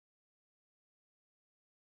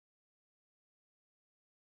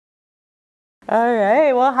All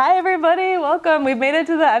right. Well, hi, everybody. Welcome. We've made it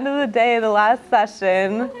to the end of the day, the last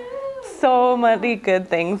session. So many good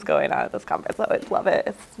things going on at this conference. I always love it.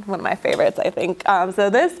 It's one of my favorites, I think. So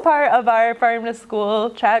this part of our Farm to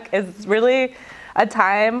School check is really a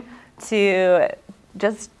time to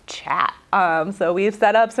just chat. So we've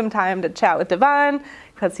set up some time to chat with Devon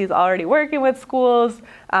because he's already working with schools.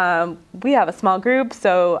 We have a small group,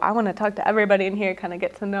 so I want to talk to everybody in here, kind of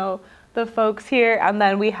get to know the folks here, and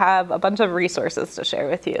then we have a bunch of resources to share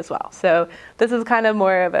with you as well. So this is kind of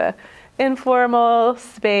more of a informal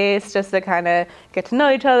space just to kind of get to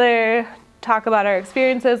know each other, talk about our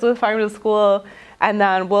experiences with Farm to School, and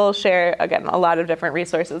then we'll share, again, a lot of different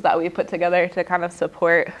resources that we put together to kind of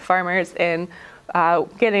support farmers in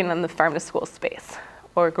getting in the Farm to School space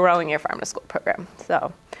or growing your Farm to School program.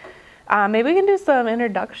 So maybe we can do some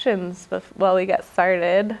introductions while we get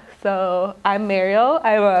started. So I'm Mariel.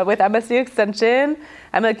 I'm with MSU Extension.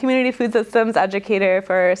 I'm a community food systems educator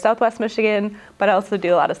for Southwest Michigan, but I also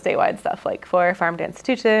do a lot of statewide stuff like for Farm to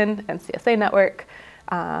Institution and CSA Network.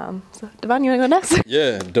 So Devon, you want to go next?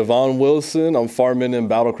 Yeah, Devon Wilson. I'm farming in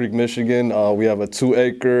Battle Creek, Michigan. We have a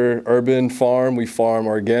 2-acre urban farm. We farm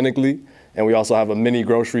organically. And we also have a mini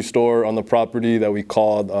grocery store on the property that we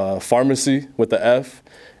call Pharmacy with the F.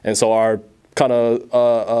 And so our kind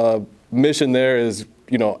of mission there is,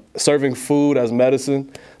 serving food as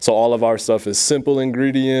medicine. So all of our stuff is simple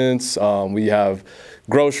ingredients. We have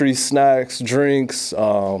groceries, snacks, drinks.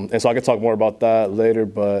 And so I can talk more about that later.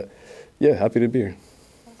 But yeah, happy to be here.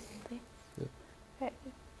 Yeah. Okay.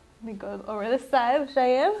 Let me go over this side with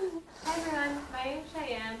Cheyenne. Hi everyone, my name is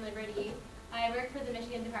Cheyenne Liberty. I work for the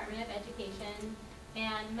Michigan Department of Education,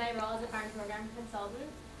 and my role as a farm program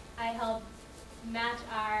consultant, I help match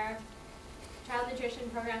our child nutrition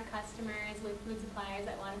program customers with food suppliers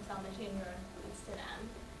that want to sell Michigan-grown foods to them.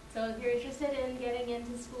 So if you're interested in getting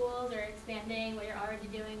into schools or expanding what you're already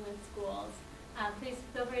doing with schools, please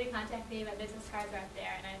feel free to contact me. My business cards are up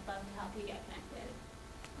there, and I'd love to help you get connected.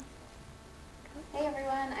 Hey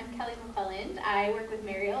everyone, I'm Kelly McClelland. I work with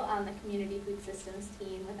Mariel on the Community Food Systems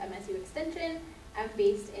team with MSU Extension. I'm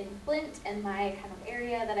based in Flint, and my kind of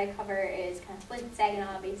area that I cover is kind of Flint,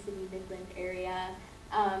 Saginaw, based in the Midland area.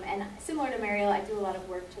 And similar to Mariel, I do a lot of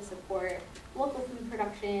work to support local food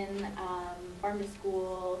production, farm to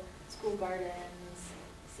school, school gardens,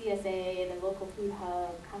 CSA, the local food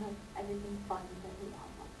hub, kind of everything fun that we all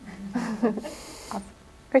want. Awesome.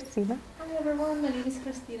 Christina. Hi everyone, my name is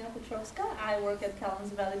Christina Petrovska. I work at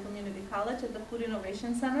Kalamazoo Valley Community College at the Food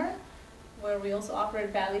Innovation Center, where we also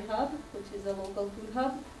operate Valley Hub, which is a local food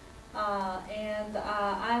hub. I'm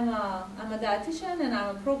a dietitian, and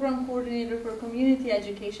I'm a program coordinator for community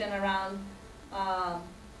education around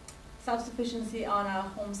self-sufficiency on a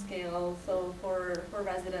home scale, so for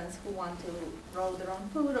residents who want to grow their own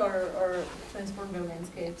food or transform their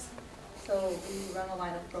landscapes. So we run a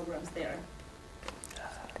line of programs there.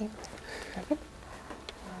 Hi,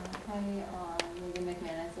 I'm Megan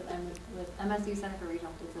McManus. I'm with MSU Center for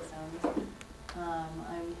Regional Food Systems.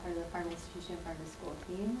 I'm part of the Farm Institution Farm to School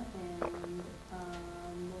team, and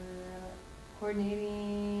we're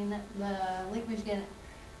coordinating the Lake Michigan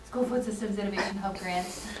School Food Systems Innovation Hub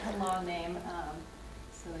grants, a long name.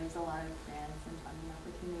 So there's a lot of grants and funding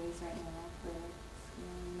opportunities right now for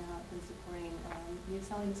scaling out and supporting youth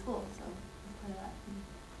selling to school. So I'm part of that.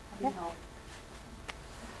 Happy to help.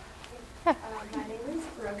 My name is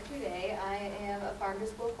Brooke Today. I am a Farm to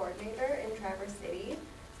School coordinator in Traverse City.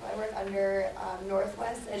 So I work under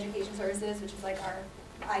Northwest Education Services, which is like our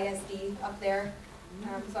ISD up there.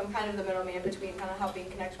 So I'm kind of the middleman between kind of helping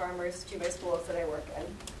connect farmers to my schools that I work in.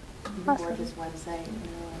 Awesome. This website.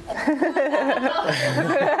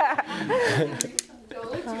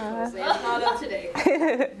 Don't look too closely. It's not up to date.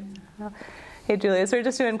 Hey, Julius, we're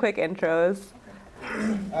just doing quick intros.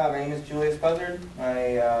 My name is Julius Buzzard.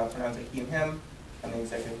 I pronounce it him. I'm the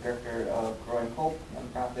executive director of Growing Hope,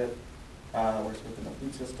 nonprofit. Works within the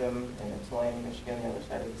food system in Ypsilanti, Michigan, the other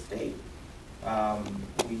side of the state.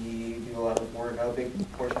 We do a lot of work. A big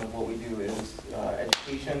portion of what we do is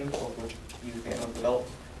education, both with youth and with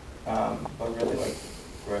adults. But really, like,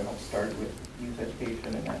 Growing Hope started with youth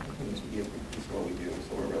education, and that continues to be a big piece of what we do.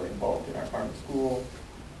 So we're really involved in our farm to school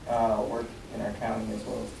work in our county, as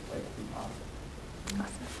well as like food policy.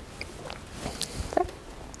 Awesome.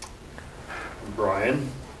 I'm Brian.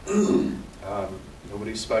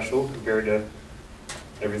 Nobody's special compared to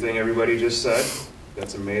everything everybody just said.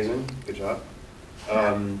 That's amazing. Good job.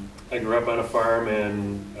 I grew up on a farm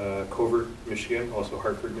in Covert, Michigan, also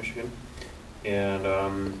Hartford, Michigan, and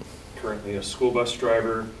currently a school bus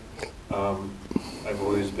driver. I've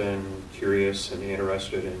always been curious and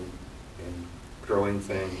interested in growing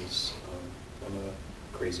things. I'm a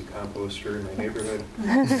crazy composter in my neighborhood.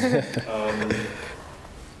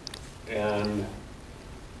 And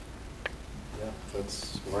yeah,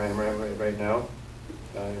 that's where I am right now.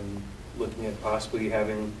 I'm looking at possibly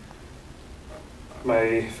having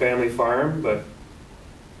my family farm, but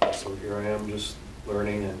so here I am just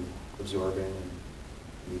learning and absorbing and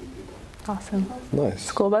meeting people. Awesome. Nice.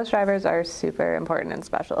 School bus drivers are super important and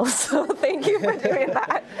special, so thank you for doing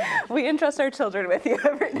that. We entrust our children with you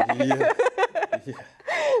every day. Yeah. Yeah.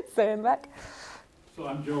 Stand back. So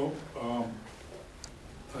I'm Joe.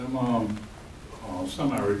 I'm a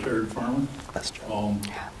semi-retired farmer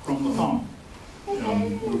from the farm.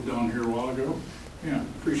 Moved down here a while ago. Yeah,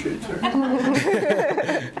 appreciate that.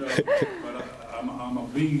 But I'm a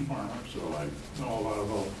bee farmer, so I know a lot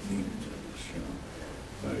about bees.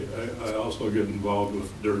 I also get involved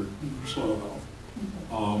with dirt and soil health.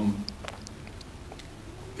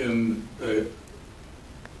 And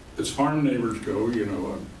as farm neighbors go, you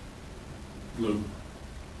know, I live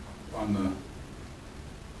on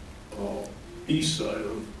the east side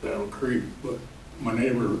of Battle Creek, but my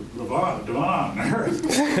neighbor, Devon, there is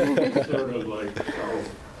sort of like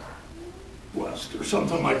southwest or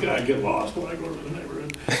something like that. I get lost when I go to the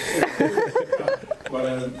neighborhood. But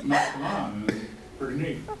Devon is pretty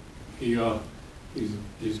neat.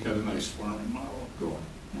 He's got a nice farming model going.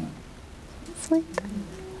 Yeah. Sweet.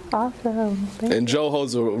 Awesome. And Joe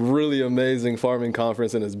holds a really amazing farming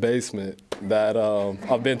conference in his basement that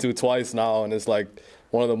I've been to twice now, and it's like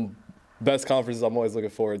one of the best conferences I'm always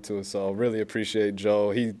looking forward to. So really appreciate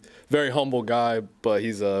Joe. He's very humble guy, but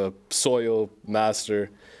he's a soil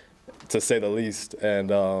master, to say the least. And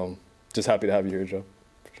just happy to have you here, Joe.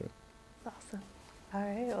 For sure. Awesome. All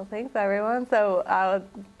right. Well, thanks, everyone. So I'll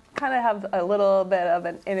kind of have a little bit of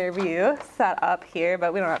an interview set up here,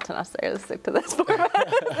 but we don't have to necessarily stick to this format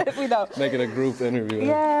if we don't. Make it a group interview.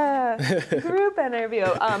 Yeah, group interview.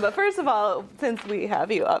 But first of all, since we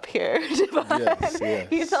have you up here, Devon, yes. can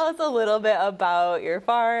you tell us a little bit about your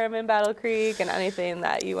farm in Battle Creek and anything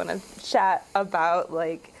that you want to chat about,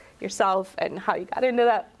 like yourself and how you got into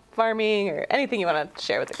that farming, or anything you want to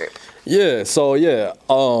share with the group? Yeah, so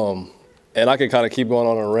and I can kind of keep going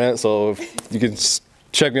on a rant, so if you can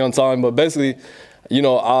check me on time. But basically, you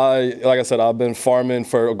know, like I said, I've been farming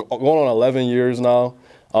for going on 11 years now.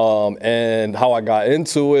 And how I got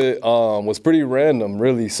into it was pretty random,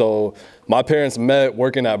 really. So my parents met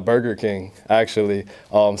working at Burger King, actually.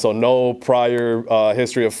 So no prior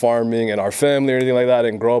history of farming in our family or anything like that. I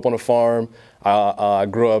didn't grow up on a farm. I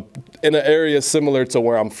grew up in an area similar to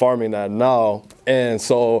where I'm farming at now. And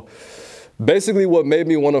so basically what made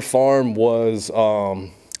me want to farm was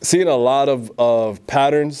seeing a lot of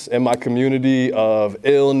patterns in my community of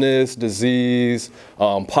illness, disease,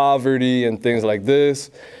 poverty, and things like this.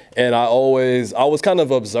 And I was kind of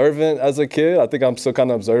observant as a kid. I think I'm still kind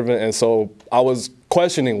of observant. And so I was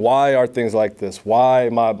questioning, why are things like this?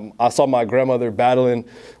 I saw my grandmother battling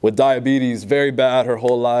with diabetes very bad her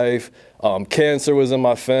whole life. Cancer was in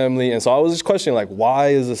my family. And so I was just questioning, like, why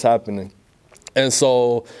is this happening? And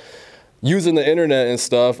so using the internet and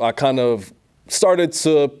stuff, I kind of started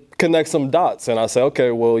to connect some dots, and I said,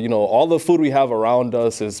 okay, well, you know, all the food we have around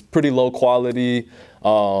us is pretty low quality.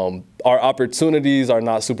 Our opportunities are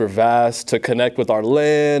not super vast to connect with our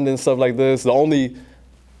land and stuff like this. The only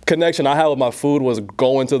connection I had with my food was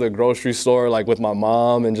going to the grocery store, like with my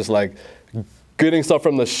mom, and just like getting stuff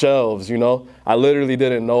from the shelves, you know? I literally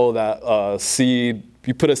didn't know that seed,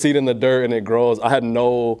 you put a seed in the dirt and it grows. I had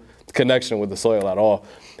no connection with the soil at all.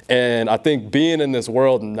 And I think being in this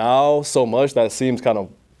world now so much, that seems kind of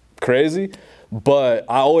crazy, but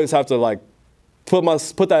I always have to like put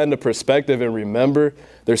that into perspective and remember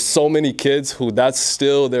there's so many kids who that's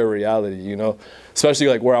still their reality, you know, especially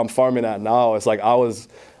like where I'm farming at now. It's like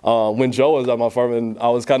when Joe was at my farm, and I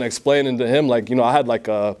was kind of explaining to him, like, you know, I had like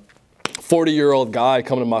a 40-year-old guy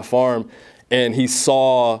come to my farm and he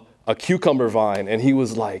saw a cucumber vine and he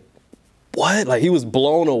was like, what? Like, he was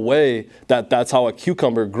blown away that that's how a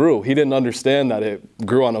cucumber grew. He didn't understand that it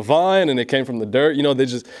grew on a vine and it came from the dirt. You know,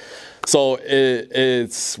 so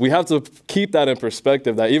we have to keep that in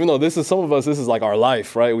perspective, that even though some of us, this is like our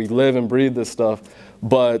life, right? We live and breathe this stuff.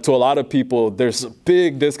 But to a lot of people, there's a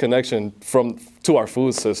big disconnection to our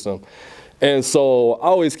food system. And so I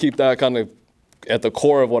always keep that kind of at the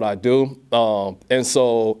core of what I do. And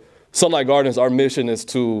so Sunlight Gardens, our mission is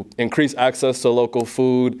to increase access to local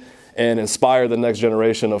food and inspire the next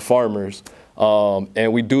generation of farmers.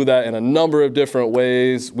 And we do that in a number of different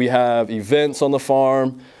ways. We have events on the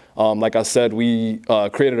farm. Like I said, we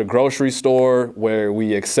created a grocery store where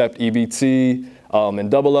we accept EBT and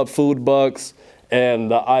double up food bucks. And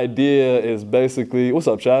the idea is basically, what's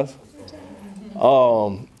up, Chaz?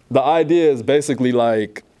 The idea is basically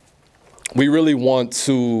like, we really want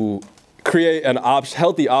to create an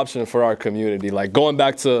healthy option for our community. Like going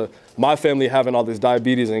back to my family having all this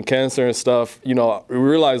diabetes and cancer and stuff, you know, we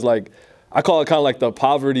realized like, I call it kind of like the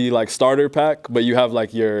poverty like starter pack, but you have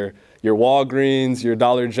like your Walgreens, your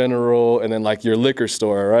Dollar General, and then like your liquor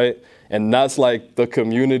store, right? And that's like the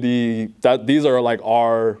community, these are like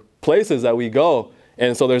our places that we go.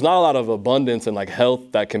 And so there's not a lot of abundance and like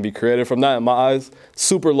health that can be created from that in my eyes.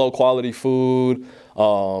 Super low quality food.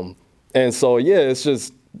 And so, yeah, it's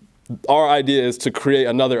just, our idea is to create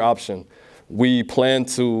another option. We plan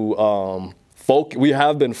to, we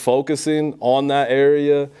have been focusing on that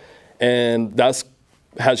area, and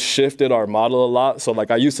has shifted our model a lot. So like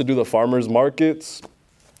I used to do the farmers markets.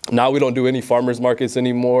 Now we don't do any farmers markets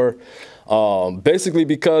anymore. Basically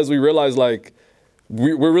because we realized like,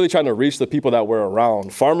 we're really trying to reach the people that we're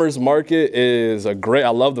around. Farmers market is I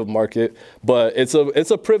love the market, but it's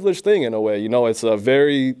a privileged thing in a way. You know, it's a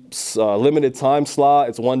very limited time slot.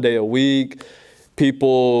 It's 1 day a week.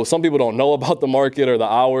 Some people don't know about the market or the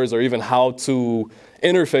hours or even how to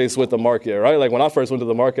interface with the market, right? Like when I first went to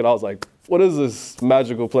the market, I was like, what is this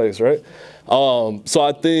magical place, right? So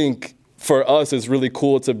I think for us, it's really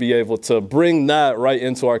cool to be able to bring that right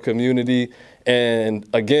into our community and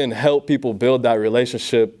again, help people build that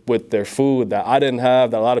relationship with their food that I didn't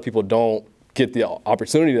have, that a lot of people don't get the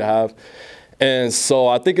opportunity to have. And so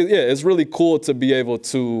I think, it's really cool to be able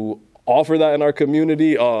to offer that in our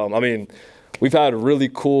community. I mean, we've had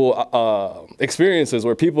really cool experiences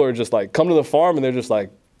where people are just like, come to the farm and they're just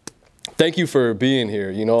like, thank you for being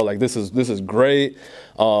here. You know, like this is great.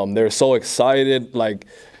 They're so excited. Like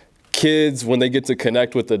kids, when they get to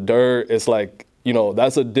connect with the dirt, it's like, you know,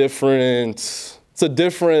 it's a different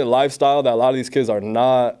lifestyle that a lot of these kids are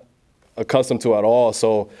not accustomed to at all.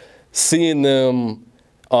 So seeing them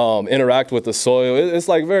interact with the soil, it's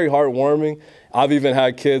like very heartwarming. I've even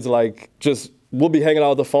had kids like we'll be hanging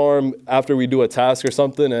out at the farm after we do a task or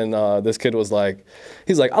something, and this kid was like,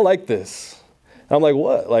 he's like, I like this. And I'm like,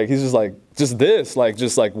 what? Like, he's just like,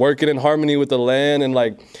 just working in harmony with the land and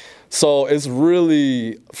like, so it's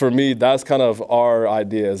really, for me, that's kind of our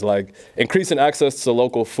idea is like increasing access to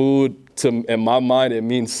local food. In my mind, it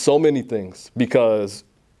means so many things because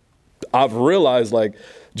I've realized like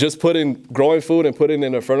just growing food and putting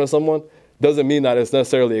it in front of someone doesn't mean that it's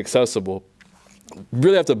necessarily accessible. You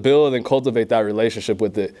really have to build and cultivate that relationship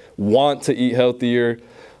with it. Want to eat healthier,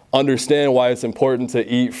 understand why it's important to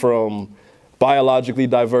eat from biologically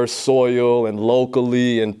diverse soil and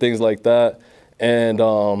locally and things like that. And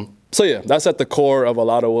so yeah, that's at the core of a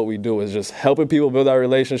lot of what we do is just helping people build that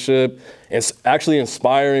relationship. It's actually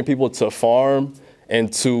inspiring people to farm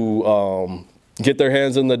and to get their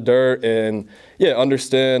hands in the dirt and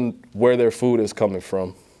understand where their food is coming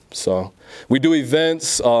from. So we do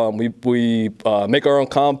events. We make our own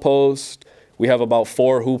compost. We have about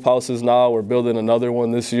 4 hoop houses now. We're building another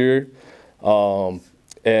one this year. And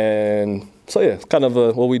so yeah, it's kind of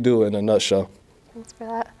what we do in a nutshell. Thanks for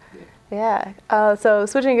that. Yeah. So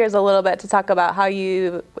switching gears a little bit to talk about how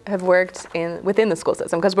you have worked within the school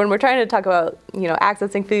system, because when we're trying to talk about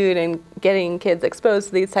accessing food and getting kids exposed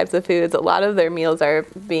to these types of foods, a lot of their meals are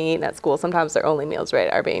being eaten at school. Sometimes their only meals,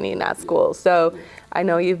 right, are being eaten at school. So I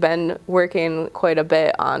know you've been working quite a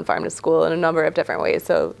bit on farm to school in a number of different ways.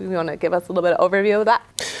 So you want to give us a little bit of overview of that?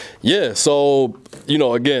 Yeah. So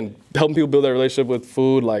again, helping people build their relationship with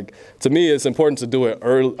food, like to me, it's important to do it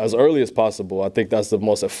as early as possible. I think that's the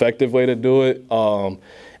most effective way to do it.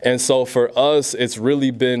 And so for us, it's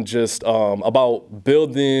really been just about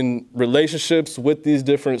building relationships with these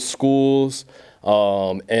different schools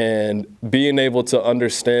and being able to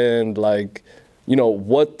understand like,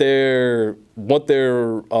 what their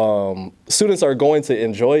students are going to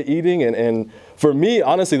enjoy eating. And for me,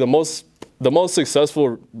 honestly, the most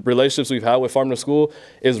successful relationships we've had with Farm to School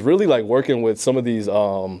is really like working with some of these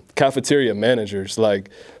cafeteria managers. Like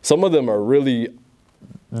some of them are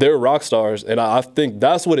they're rock stars. And I think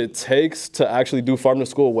that's what it takes to actually do Farm to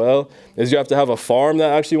School well, is you have to have a farm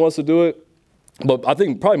that actually wants to do it. But I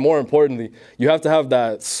think probably more importantly, you have to have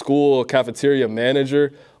that school cafeteria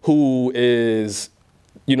manager who is,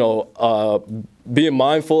 being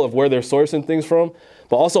mindful of where they're sourcing things from,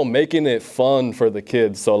 but also making it fun for the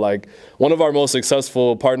kids. So like one of our most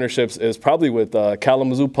successful partnerships is probably with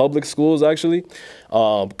Kalamazoo Public Schools, actually.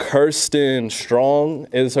 Kirsten Strong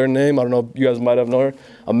is her name. I don't know if you guys might have known her.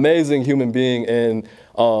 Amazing human being. And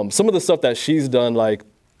some of the stuff that she's done, like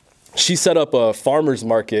she set up a farmer's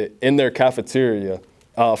market in their cafeteria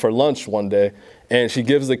for lunch one day. And she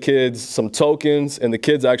gives the kids some tokens, and the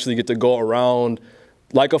kids actually get to go around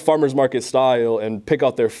like a farmer's market style and pick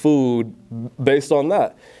out their food based on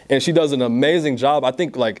that. And she does an amazing job. I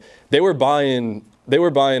think like they were buying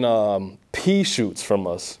pea shoots from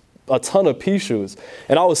us, a ton of pea shoots.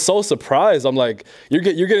 And I was so surprised. I'm like, you're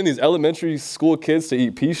getting these elementary school kids to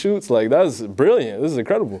eat pea shoots? Like, that's brilliant. This is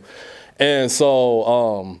incredible. And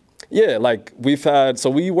so, yeah, like we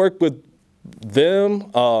work with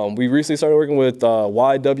them. We recently started working with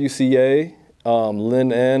YWCA,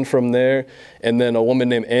 Lynn Ann from there, and then a woman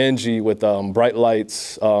named Angie with Bright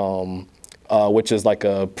Lights, which is like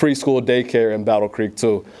a preschool daycare in Battle Creek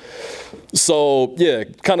too. So yeah,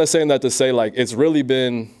 kind of saying that to say like it's really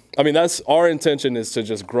been, I mean, that's our intention, is to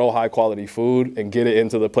just grow high quality food and get it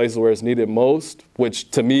into the places where it's needed most,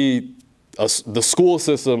 which to me, the school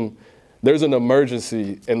system, there's an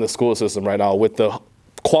emergency in the school system right now with the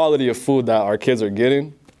quality of food that our kids are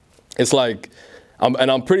getting. It's like,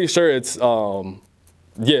 and I'm pretty sure it's,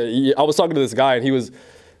 yeah, I was talking to this guy and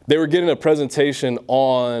they were getting a presentation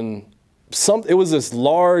on it was this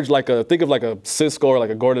large, think of like a Cisco or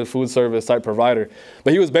like a Gordon Food Service type provider.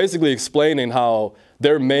 But he was basically explaining how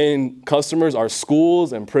their main customers are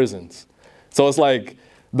schools and prisons. So it's like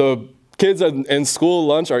the kids in school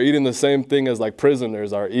lunch are eating the same thing as like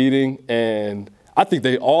prisoners are eating. And I think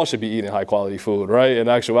they all should be eating high quality food, right, in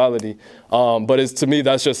actuality. But to me,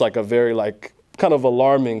 that's just like a very like kind of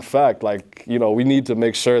alarming fact. Like, you know, we need to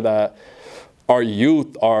make sure that our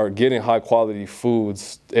youth are getting high quality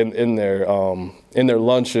foods in their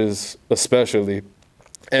lunches especially.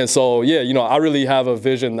 And so, yeah, you know, I really have a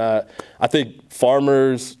vision that I think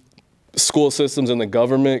farmers, school systems, and the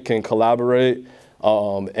government can collaborate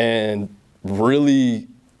and really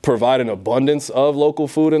provide an abundance of local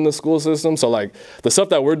food in the school system. So like the stuff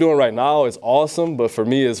that we're doing right now is awesome, but for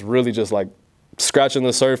me, it's really just like scratching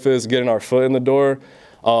the surface, getting our foot in the door,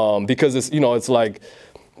 because it's, you know, it's like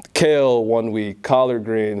kale one week, collard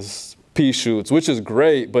greens, pea shoots, which is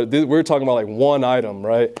great, but we're talking about like one item,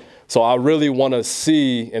 right? So I really want to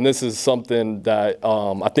see, and this is something that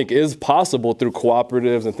I think is possible through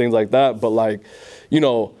cooperatives and things like that, but like, you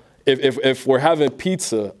know, if we're having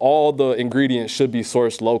pizza, all the ingredients should be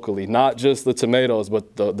sourced locally, not just the tomatoes,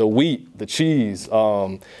 but the wheat, the cheese,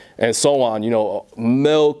 and so on, you know,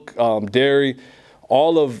 milk, dairy,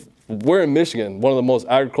 we're in Michigan, one of the most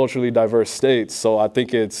agriculturally diverse states. So I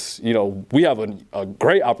think it's, you know, we have a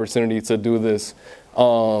great opportunity to do this.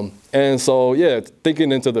 And so, yeah,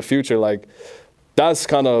 thinking into the future, like that's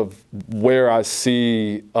kind of where I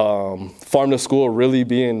see farm to school really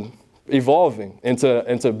evolving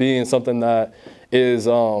into being something that is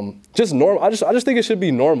just normal. I just think it should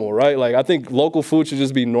be normal, right? Like I think local food should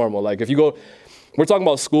just be normal. Like if you go, we're talking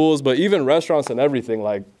about schools, but even restaurants and everything,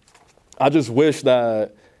 like I just wish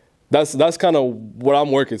that's kind of what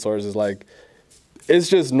I'm working towards, is like, it's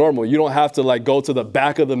just normal. You don't have to like go to the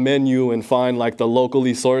back of the menu and find like the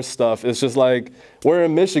locally sourced stuff. It's just like, we're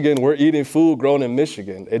in Michigan, we're eating food grown in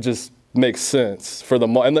Michigan. It just makes sense for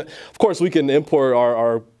and of course we can import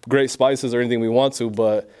our great spices or anything we want to,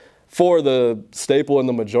 but for the staple and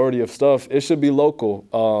the majority of stuff, it should be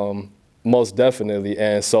local, most definitely.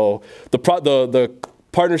 And so the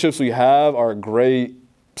partnerships we have are a great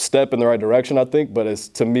step in the right direction, I think, but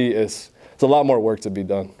to me, it's a lot more work to be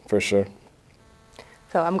done, for sure.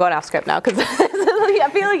 So I'm going off script now because I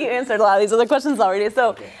feel like you answered a lot of these other questions already.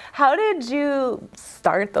 So how did you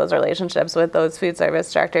start those relationships with those food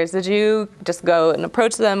service directors? Did you just go and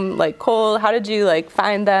approach them like cold? How did you like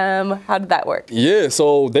find them? How did that work? Yeah,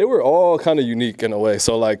 so they were all kind of unique in a way.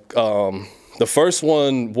 So like the first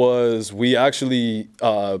one was we actually,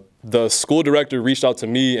 the school director reached out to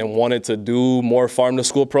me and wanted to do more farm to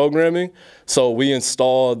school programming. So we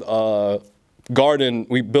installed garden.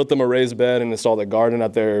 We built them a raised bed and installed a garden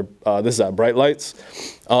at their, this is at Bright Lights.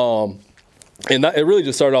 And it really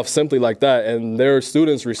just started off simply like that. And their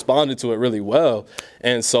students responded to it really well.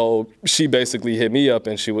 And so she basically hit me up,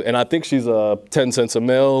 and and I think she's a 10 cents a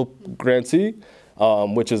meal grantee,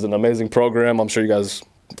 which is an amazing program. I'm sure you guys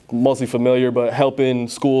mostly familiar, but helping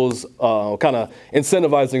schools, kind of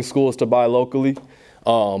incentivizing schools to buy locally.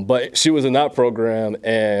 But she was in that program.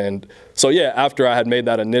 And so, yeah, after I had made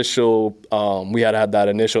that initial, we had that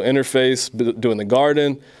initial interface doing the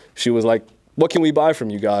garden, she was like, what can we buy from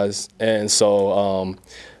you guys? And so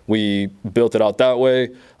we built it out that way.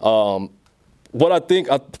 What I think,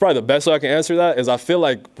 probably the best way I can answer that is I feel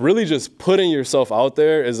like really just putting yourself out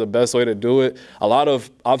there is the best way to do it.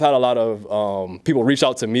 I've had a lot of people reach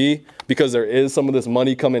out to me because there is some of this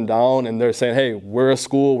money coming down, and they're saying, hey, we're a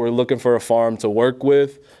school, we're looking for a farm to work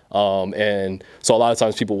with. And so a lot of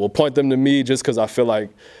times people will point them to me just because I feel like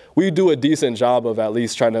we do a decent job of at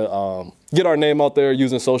least trying to get our name out there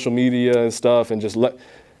using social media and stuff, and just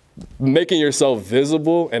making yourself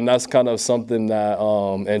visible. And that's kind of something that,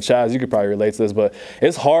 and Chaz, you could probably relate to this, but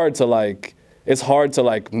it's hard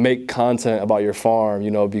to make content about your farm,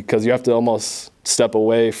 you know, because you have to almost step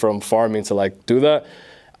away from farming to like do that.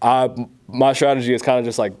 My strategy is kind of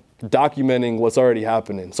just like documenting what's already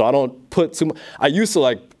happening. So I don't put too much. I used to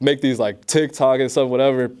like make these like TikTok and stuff,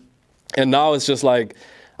 whatever. And now it's just like,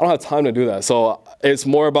 I don't have time to do that. So it's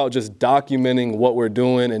more about just documenting what we're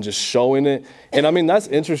doing and just showing it. And I mean, that's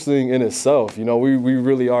interesting in itself. You know, we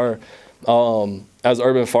really are, as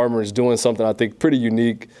urban farmers, doing something I think pretty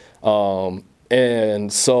unique.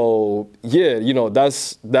 And so, yeah, you know,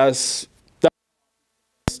 that's the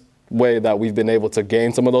way that we've been able to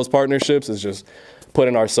gain some of those partnerships, is just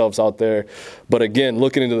putting ourselves out there. But again,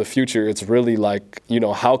 looking into the future, it's really like, you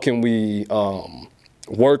know, how can we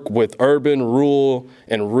work with urban, rural,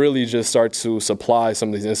 and really just start to supply some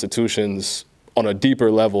of these institutions on a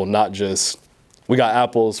deeper level, not just, we got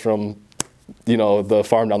apples from, you know, the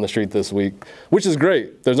farm down the street this week, which is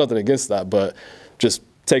great. There's nothing against that, but just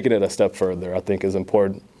taking it a step further, I think, is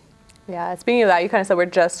important. Yeah, speaking of that, you kind of said we're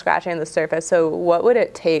just scratching the surface. So what would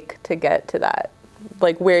it take to get to that,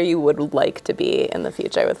 like where you would like to be in the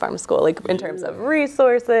future with farm school, like in terms of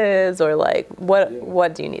resources, or like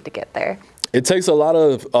what do you need to get there? It takes a lot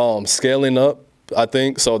of scaling up, I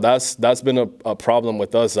think. So that's been a problem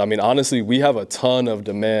with us. I mean, honestly, we have a ton of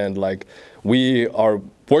demand. Like, we are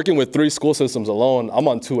working with 3 school systems alone. I'm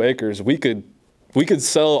on 2 acres. We could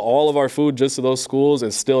sell all of our food just to those schools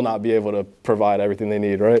and still not be able to provide everything they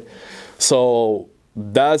need, right? So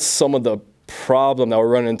that's some of the problem that we're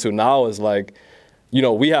running into now, is like, you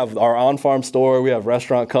know, we have our on-farm store, we have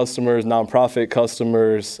restaurant customers, nonprofit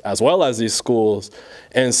customers, as well as these schools.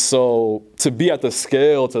 And so to be at the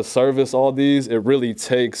scale to service all these, it really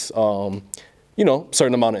takes, you know, a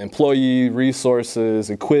certain amount of employee resources,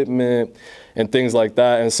 equipment, and things like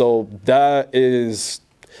that. And so that is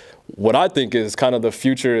what I think is kind of the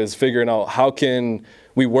future, is figuring out how can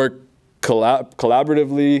we work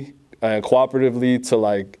collaboratively and cooperatively to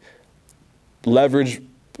like leverage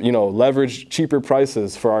cheaper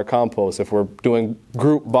prices for our compost. If we're doing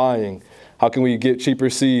group buying, how can we get cheaper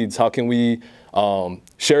seeds? How can we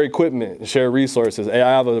share equipment, share resources? Hey, I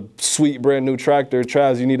have a sweet brand new tractor.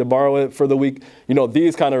 Chaz, you need to borrow it for the week. You know,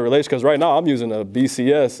 these kind of relations, because right now I'm using a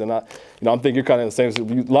BCS, and I'm thinking you're kind of the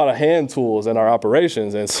same. A lot of hand tools in our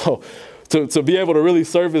operations. And so to be able to really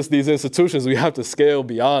service these institutions, we have to scale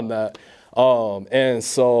beyond that. And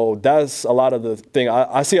so that's a lot of the thing.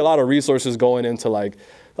 I see a lot of resources going into like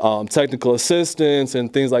technical assistance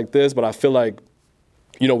and things like this, but I feel like,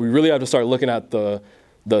 you know, we really have to start looking at the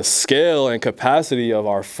scale and capacity of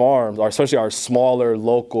our farms, especially our smaller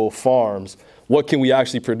local farms. What can we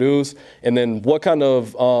actually produce? And then what kind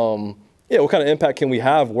of impact can we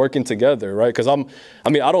have working together, right? Because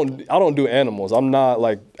I don't do animals. I'm not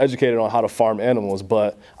like educated on how to farm animals,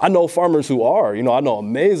 but I know farmers who are. You know, I know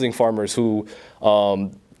amazing farmers who,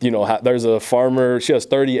 you know, there's a farmer, she has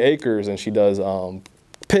 30 acres and she does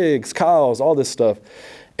pigs, cows, all this stuff.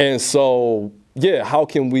 And so, yeah, how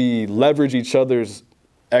can we leverage each other's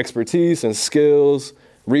expertise and skills,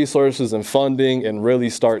 resources and funding, and really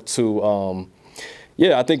start to,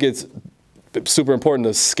 I think it's super important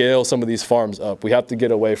to scale some of these farms up. We have to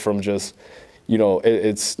get away from just, you know,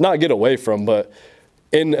 it's not get away from, but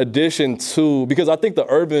in addition to, because I think the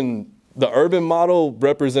urban model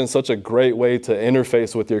represents such a great way to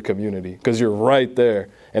interface with your community, because you're right there.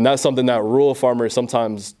 And that's something that rural farmers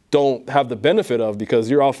sometimes don't have the benefit of, because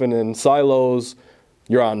you're often in silos,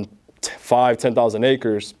 you're on 5,000-10,000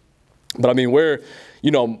 acres. But I mean,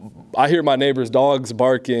 you know, I hear my neighbor's dogs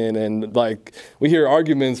barking, and like we hear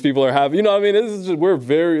arguments people are having. You know, I mean, this is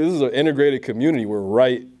an integrated community. We're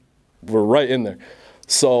right in there.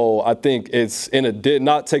 So I think it's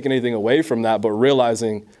not taking anything away from that, but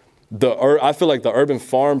realizing I feel like the urban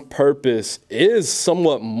farm purpose is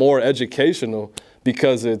somewhat more educational,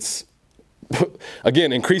 because it's,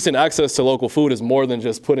 again, increasing access to local food is more than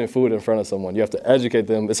just putting food in front of someone. You have to educate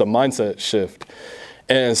them. It's a mindset shift.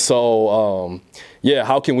 And so,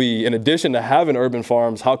 how can we, in addition to having urban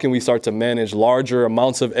farms, how can we start to manage larger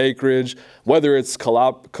amounts of acreage, whether it's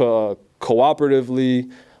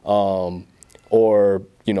cooperatively or,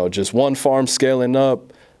 you know, just one farm scaling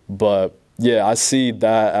up. But yeah, I see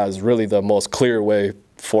that as really the most clear way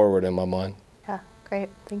forward in my mind. Yeah, great.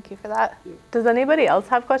 Thank you for that. Does anybody else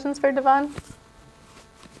have questions for Devon?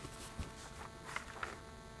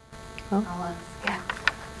 Oh. Yeah.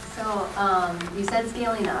 So you said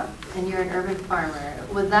scaling up, and you're an urban farmer.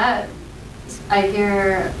 Would that I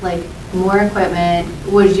hear like more equipment.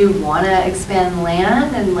 Would you want to expand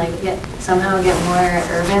land and like somehow get more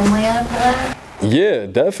urban land for that? Yeah,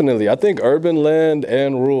 definitely. I think urban land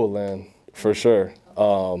and rural land, for sure.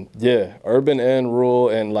 Yeah, urban and rural,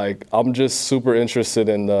 and like I'm just super interested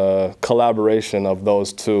in the collaboration of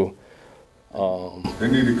those two. They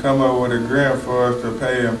need to come up with a grant for us to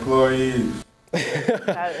pay employees.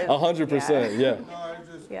 100%, yeah.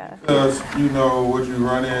 Yeah. Because, you know, what you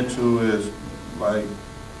run into is like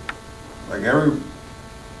every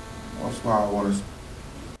once in a while I want to.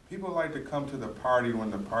 People like to come to the party when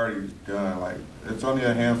the party's done. Like, it's only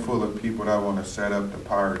a handful of people that want to set up the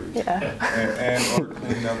party. Yeah. And or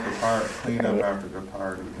clean up the party, clean up after the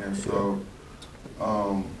party. And so,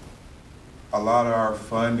 a lot of our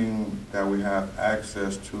funding that we have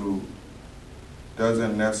access to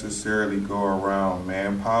doesn't necessarily go around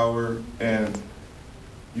manpower. And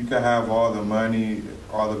you can have all the money,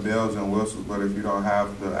 all the bells and whistles, but if you don't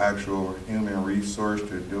have the actual human resource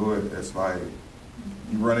to do it, it's like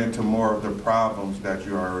you run into more of the problems that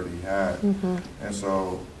you already had. Mm-hmm. And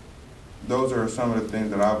so those are some of the things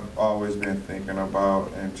that I've always been thinking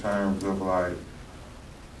about in terms of like,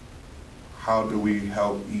 how do we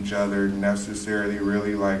help each other necessarily,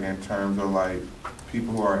 really, like in terms of like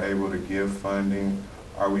people who are able to give funding,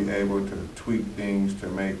 are we able to tweak things to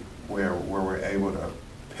make where we're able to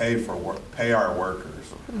pay our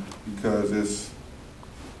workers? Because it's,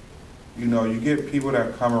 you know, you get people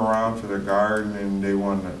that come around to the garden and they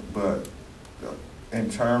want to, but in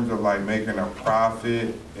terms of like making a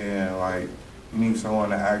profit and like, you need someone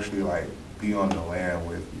to actually like be on the land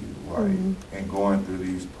with you, like, and going through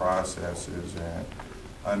these processes and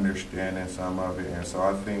understanding some of it. And so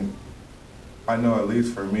I think, I know at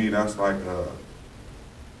least for me, that's like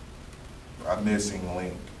a missing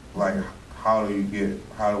link. Like, how do we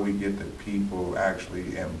get the people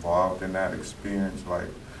actually involved in that experience? Like,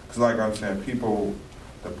 because like I'm saying, people,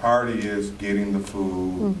 the party is getting the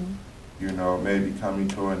food, you know, maybe coming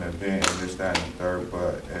to an event and this, that, and the third,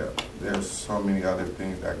 but there's so many other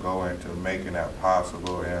things that go into making that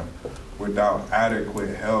possible. And without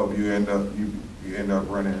adequate help, you end up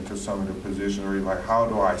running into some of the positions where you're like, how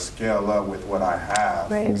do I scale up with what I have?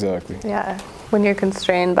 Right. Exactly. Yeah. When you're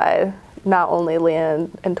constrained by not only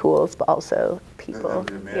land and tools, but also people.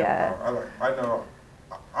 Yeah.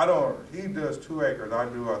 He does 2 acres, I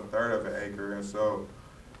do 1/3 of an acre, and so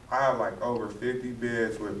I have like over 50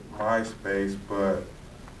 beds with my space, but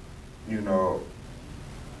you know,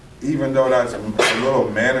 even though that's a little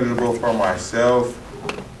manageable for myself,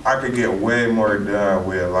 I could get way more done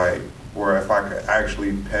with like, where if I could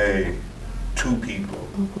actually pay 2 people.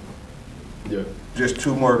 Yeah. Just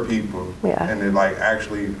 2 more people, and then like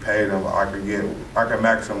actually pay them. I could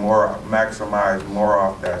maximize more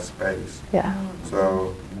off that space. Yeah.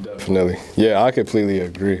 So definitely, yeah, I completely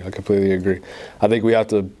agree. I think we have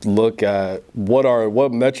to look at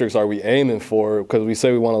what metrics are we aiming for, because we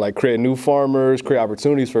say we want to like create new farmers, create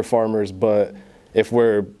opportunities for farmers, but if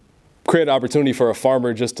we're creating opportunity for a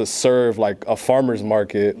farmer just to serve like a farmer's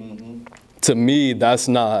market, to me that's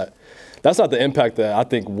not the impact that I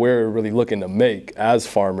think we're really looking to make as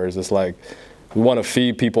farmers. It's like we want to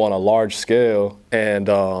feed people on a large scale, and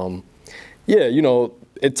yeah, you know,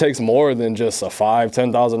 it takes more than just a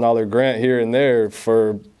 $5,000-$10,000 grant here and there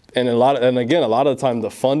and a lot of the time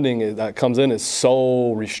the funding that comes in is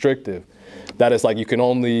so restrictive that it's like you can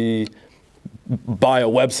only buy a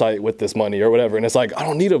website with this money or whatever, and it's like, I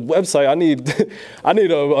don't need a website. I need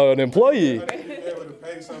an employee. You need to be able to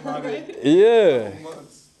pay somebody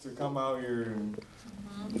to come out here and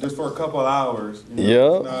just for a couple of hours. You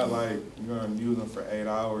know, it's not like you're gonna use them for 8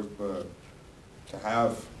 hours, but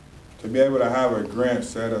to be able to have a grant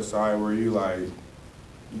set aside where you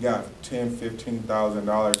got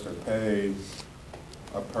 $10,000-$15,000 to pay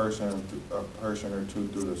a person or two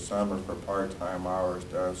through the summer for part-time hours.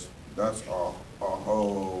 That's a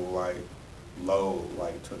whole like load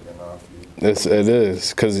like taken off you. It is,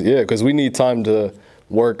 because we need time to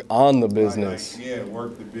work on the business.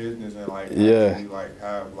 Work the business and actually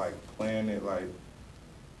have plan it,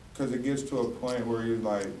 because it gets to a point where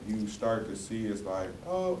you start to see it's like,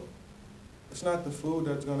 oh, it's not the food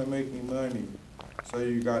that's gonna make me money. So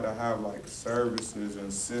you got to have services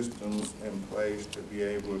and systems in place to be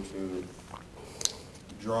able to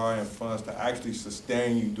draw in funds to actually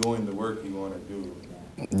sustain you doing the work you want to do.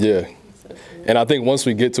 Yeah. And I think once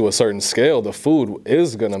we get to a certain scale, the food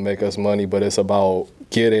is going to make us money, but it's about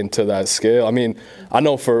getting to that scale. I mean, I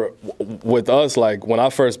know with us, when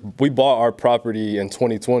we bought our property in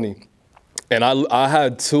 2020, and I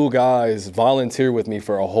had 2 guys volunteer with me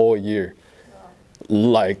for a whole year.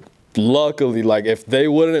 luckily, like if they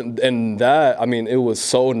wouldn't, and that, I mean, it was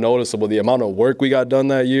so noticeable, the amount of work we got done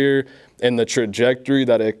that year and the trajectory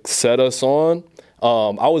that it set us on.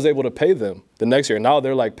 I was able to pay them the next year. Now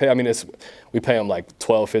they're like, we pay them like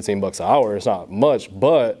 12, 15 bucks an hour. It's not much,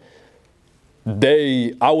 but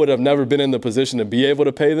I would have never been in the position to be able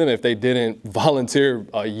to pay them if they didn't volunteer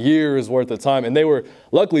a year's worth of time. And they were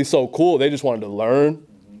luckily so cool. They just wanted to learn.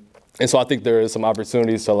 And so I think there is some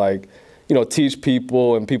opportunities to, like, you know, teach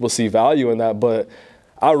people, and people see value in that. But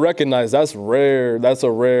I recognize that's rare. That's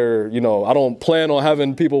a rare, you know, I don't plan on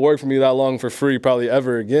having people work for me that long for free probably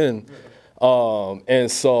ever again. And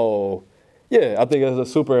so, yeah, I think that's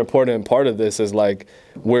a super important part of this is, like,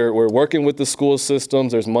 we're working with the school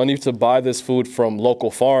systems. There's money to buy this food from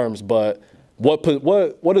local farms, but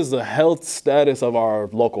what is the health status of our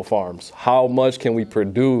local farms? How much can we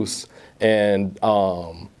produce? And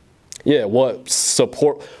yeah, what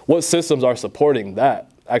systems are supporting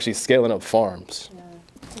that, actually scaling up farms? Yeah,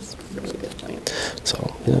 that's a really good point.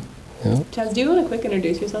 So, yeah. Yeah. Chaz, do you want to quick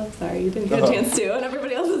introduce yourself? Sorry, you didn't get a chance to, and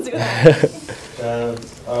everybody else is doing that.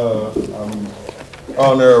 Chaz, I'm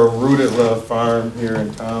owner of Rooted Love Farm here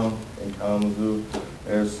in town, in Kalamazoo.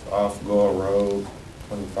 It's off Gold Road,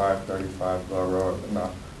 2535 Gold Road. And I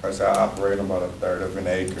operate about 1/3 of an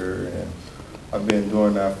acre, and I've been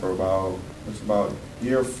doing that for about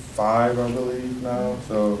year 5, I believe now.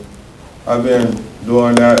 So I've been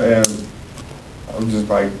doing that, and I'm just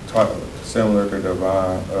like similar to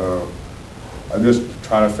Devon. I'm just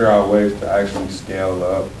trying to figure out ways to actually scale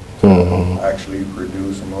up, actually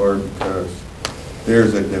produce more, because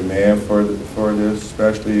there's a demand for this,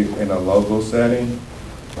 especially in a local setting.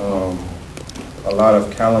 A lot of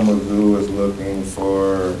Kalamazoo is looking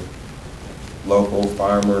for local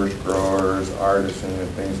farmers, growers, artisans, and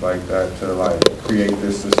things like that to, like, create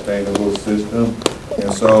this sustainable system.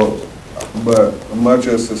 And so, but much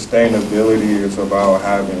of sustainability is about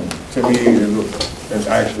having, to me, it's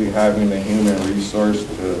actually having the human resource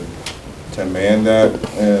to man that.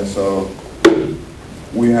 And so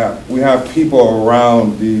we have people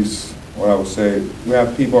around these, what I would say, we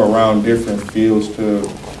have people around different fields to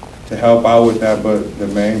help out with that, but the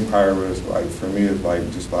main part is, like, for me, is like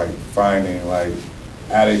just like finding, like,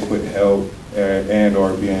 adequate help and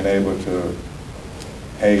or being able to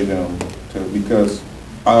pay them because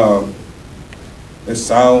it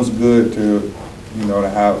sounds good to, you know, to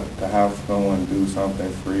have someone do something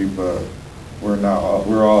free, but we're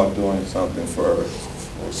all doing something for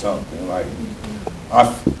something. Like,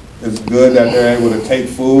 it's good that they're able to take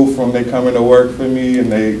food from they coming to work for me and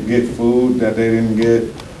they get food that they didn't get.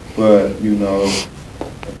 But, you know,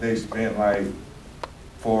 if they spent like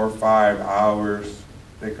 4 or 5 hours,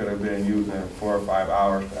 they could have been using 4 or 5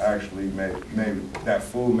 hours to actually make, maybe that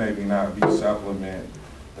food maybe not be supplement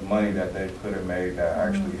the money that they could have made that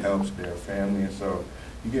actually helps their family. And so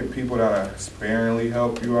you get people that sparingly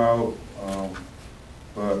help you out.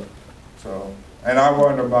 And I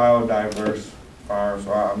run a biodiverse farm,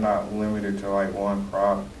 so I'm not limited to like one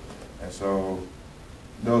crop. And so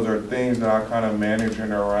those are things that I kind of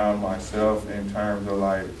managing around myself in terms of,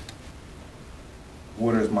 like,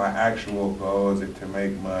 what is my actual goal? Is it to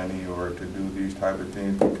make money or to do these type of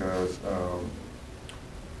things? Because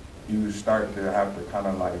you start to have to kind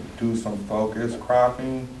of like do some focused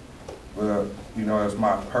cropping. But, you know, it's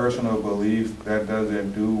my personal belief that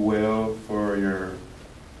doesn't do well for your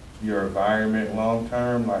environment long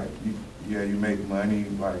term. Like, you make money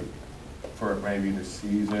like for maybe the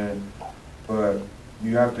season, but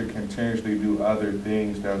you have to continuously do other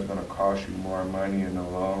things that's going to cost you more money in the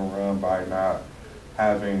long run by not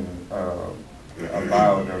having a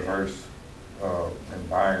biodiverse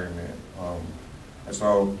environment. And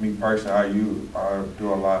so, me personally, I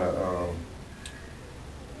do a lot of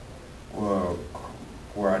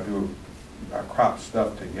where I crop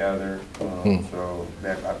stuff together, so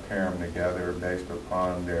that I pair them together based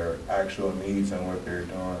upon their actual needs and what they're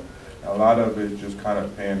doing. A lot of it is just kind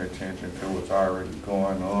of paying attention to what's already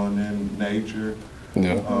going on in nature.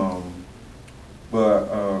 Yeah. But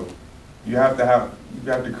you have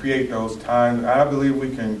to create those times. I believe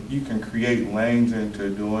you can create lanes into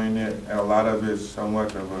doing it, and a lot of it's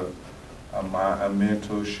somewhat of a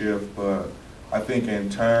mental shift. But I think in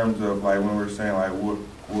terms of, like, when we're saying, like,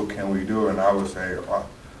 what can we do, and I would say,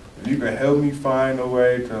 if you can help me find a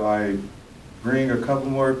way to, like, bring a couple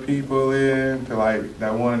more people in to, like,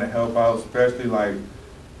 that wanted to help out, especially like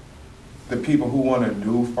the people who want to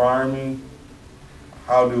do farming.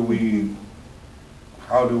 How do we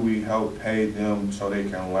help pay them so they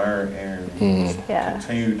can learn and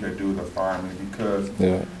continue to do the farming? Because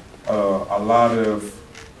a lot of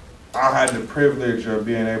I had the privilege of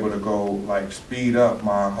being able to go like speed up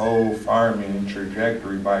my whole farming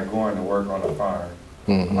trajectory by going to work on the farm.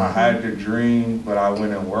 Mm-hmm. I had the dream, but I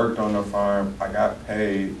went and worked on the farm. I got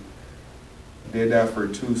paid, did that for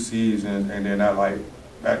 2 seasons, and then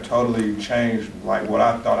that totally changed like what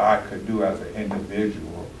I thought I could do as an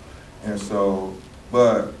individual. And so,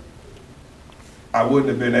 but I wouldn't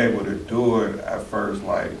have been able to do it at first.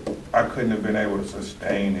 Like I couldn't have been able to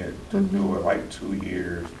sustain it to do it like 2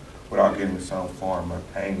 years without getting some form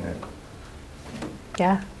of payment.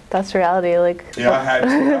 Yeah, that's reality. Like, yeah, I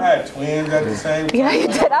had twins at the same time. Yeah, you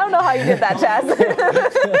did. I don't know how you did that, Chaz.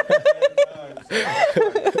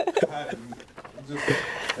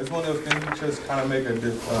 It's one of those things you just kind of make a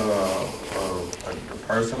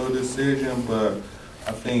personal decision, but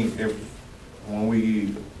I think when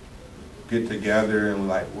we get together and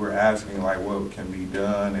like we're asking like what can be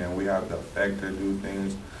done and we have the effect to do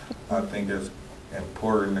things, I think it's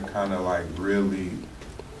important to kind of like really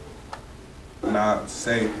not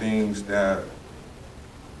say things that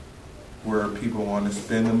where people want to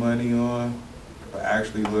spend the money on, but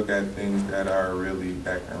actually look at things that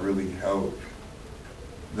can really help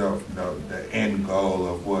the end goal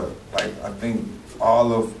of what, like I think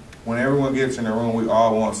when everyone gets in the room, we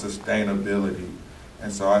all want sustainability.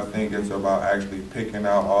 And so I think it's about actually picking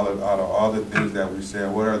out out of all the things that we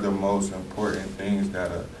said, what are the most important things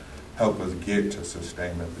that help us get to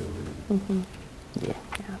sustainability. Mm-hmm. Yeah.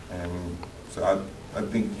 And so I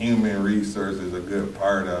think human resource is a good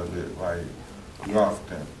part of it. Like we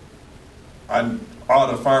often, all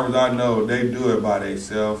the farmers I know, they do it by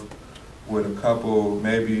themselves with a couple,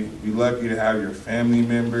 maybe you're lucky to have your family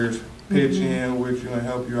members pitch in with you and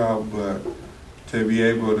help you out, but to be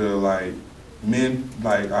able to like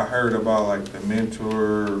I heard about like the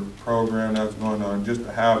mentor program that's going on, just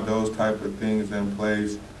to have those type of things in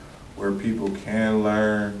place where people can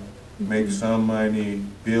learn, make some money,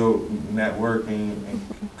 build networking,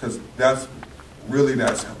 because that's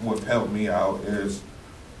what helped me out, is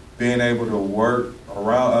being able to work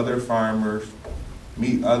around other farmers,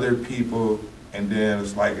 meet other people, and then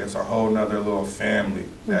it's like it's a whole nother little family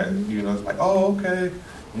that, it's like, oh, okay.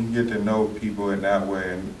 You get to know people in that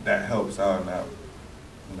way, and that helps out in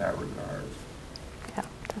that regard. Yeah,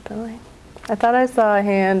 definitely. I thought I saw a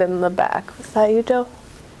hand in the back. Was that you, Joe?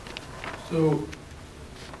 So,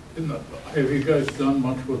 have you guys done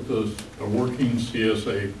much with the working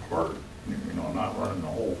CSA part? Not running the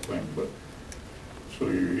whole thing, but so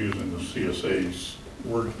you're using the CSA's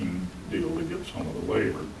working deal to get some of the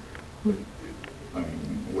labor. I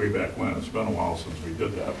mean, way back when, it's been a while since we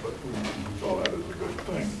did that, but we saw that as a good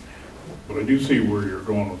thing. But I do see where you're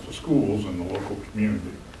going with the schools and the local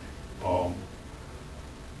community.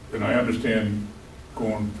 And I understand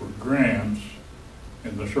going for grants.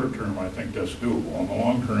 In the short term, I think that's doable. In the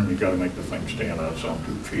long term, you got to make the thing stand on its own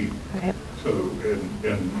 2 feet. Right. So,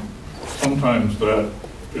 and sometimes that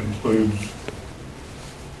includes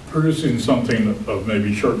producing something of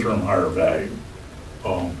maybe short-term higher value,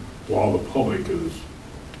 while the public is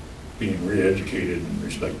being re-educated in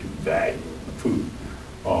respect to value of food.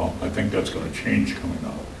 I think that's going to change coming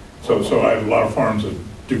up. So I have a lot of farms that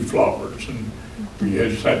do flowers, and we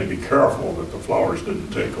just had to be careful that the flowers didn't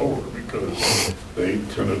take over because they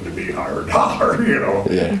tended to be higher dollar,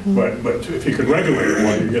 Yeah. But if you could regulate it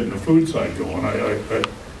while you're getting the food side going,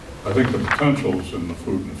 I think the potential's in the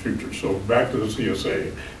food in the future. So back to the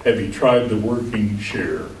CSA, have you tried the working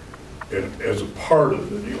share as a part of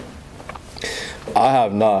the deal? I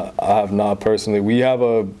have not personally. We have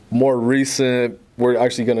a more recent, we're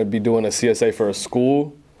actually going to be doing a CSA for a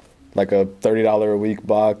school, like a $30 a week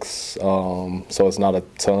box. So it's not a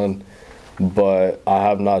ton, but I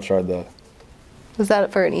have not tried that. Was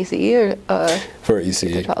that for an ECE or? For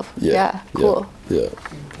ECE. 12? Yeah. Cool. Yeah.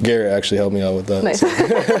 Garrett actually helped me out with that. Nice. So.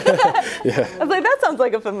 Yeah. I was like, that sounds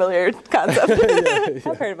like a familiar concept.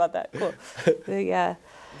 Yeah. I've heard about that. Cool. Yeah.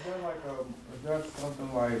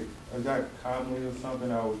 Is that commonly or something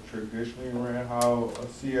that was traditionally ran, how a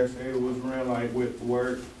CSA was ran, like with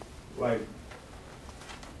work, like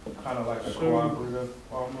kind of like a cooperative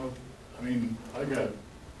almost? I mean, I got,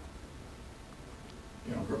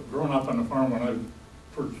 growing up on the farm, when I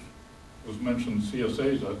first was mentioned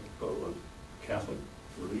CSAs, I thought it was Catholic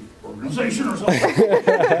relief organization or something.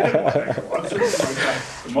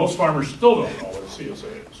 And most farmers still don't know what a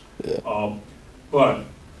CSA is. Yeah. But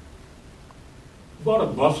about a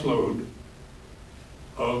busload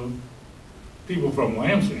of people from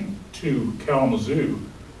Lansing to Kalamazoo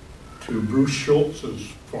to Bruce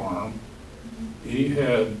Schultz's farm. He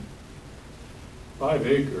had 5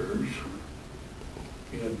 acres.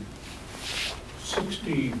 He had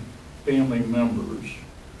 60 family members.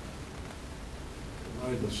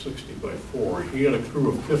 tried the 60 by 4. He had a crew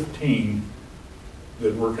of 15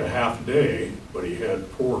 that work a half day, but he had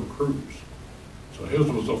 4 crews. So his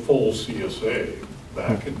was a full CSA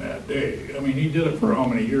back in that day. I mean, he did it for how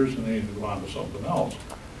many years and then he moved on to something else.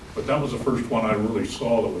 But that was the first one I really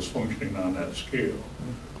saw that was functioning on that scale.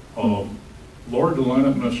 Lord DeLynn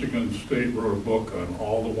at Michigan State wrote a book on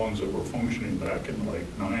all the ones that were functioning back in the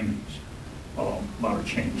late 90s. A lot of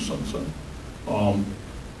change since then.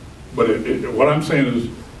 But what I'm saying is,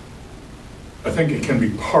 I think it can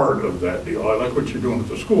be part of that deal. I like what you're doing at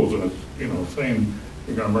the schools, and it's, you know, saying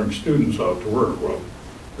you're going to bring students out to work. Well,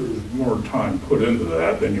 there's more time put into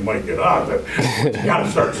that than you might get out of it. You got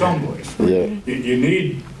to start someplace. Yeah. You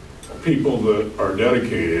need people that are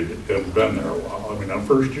dedicated and been there a while. I mean, that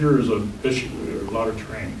first year is an issue. There's a lot of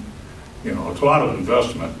training. You know, it's a lot of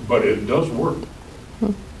investment, but it does work.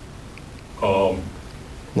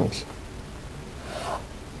 Nice.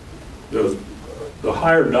 The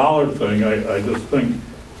higher dollar thing, I just think,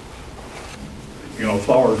 you know,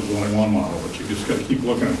 flowers is only one model, but you just got to keep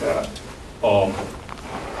looking at that.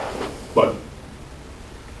 But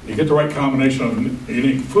you get the right combination of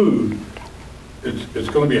unique food, it's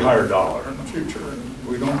going to be higher dollar in the future. And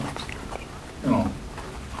we don't, you know,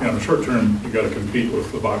 in the short term, you got to compete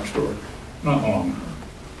with the box store. Not long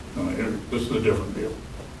term. This is a different deal.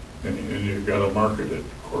 And you've got to market it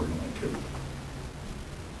accordingly too.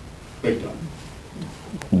 Big time.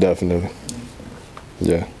 Definitely.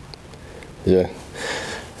 Yeah. Yeah.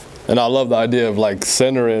 And I love the idea of like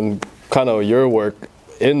centering kind of your work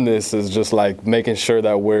in this is just like making sure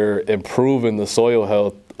that we're improving the soil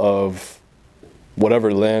health of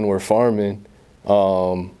whatever land we're farming.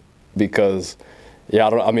 Because, yeah,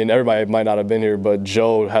 I mean, everybody might not have been here, but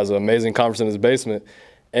Joe has an amazing conference in his basement.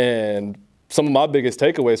 And some of my biggest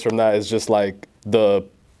takeaways from that is just like the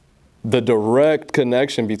direct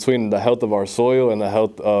connection between the health of our soil and the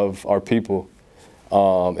health of our people.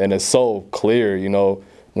 And it's so clear, you know,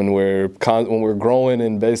 when we're growing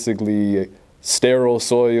in basically sterile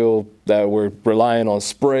soil that we're relying on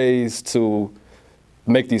sprays to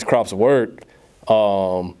make these crops work.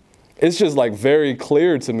 It's just like very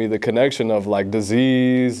clear to me the connection of like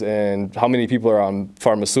disease and how many people are on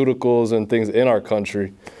pharmaceuticals and things in our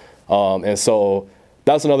country. And so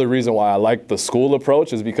that's another reason why I like the school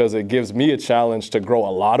approach, is because it gives me a challenge to grow a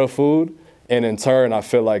lot of food. And in turn, I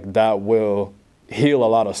feel like that will heal a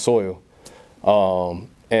lot of soil.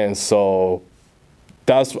 And so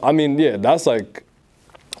that's like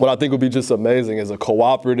what I think would be just amazing is a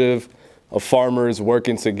cooperative of farmers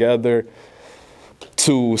working together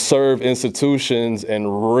to serve institutions,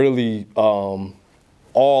 and really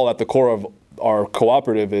all at the core of our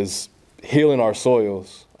cooperative is healing our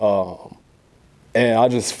soils. And I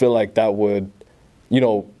just feel like that would, you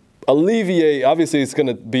know, alleviate, obviously it's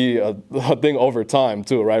gonna be a thing over time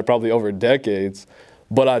too, right? Probably over decades.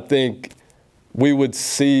 But I think we would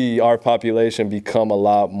see our population become a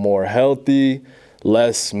lot more healthy,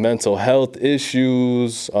 less mental health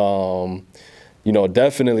issues, you know,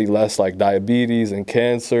 definitely less like diabetes and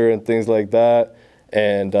cancer and things like that.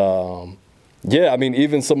 And yeah, I mean,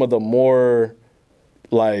 even some of the more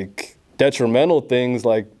like detrimental things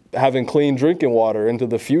like having clean drinking water into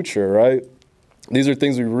the future, right? These are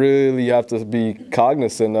things we really have to be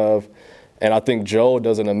cognizant of. And I think Joe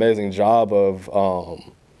does an amazing job of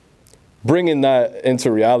bringing that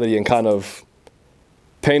into reality and kind of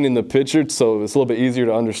painting the picture so it's a little bit easier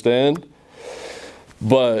to understand.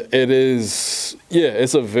 But it is, yeah,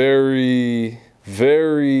 it's a very,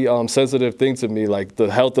 very sensitive thing to me. Like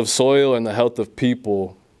the health of soil and the health of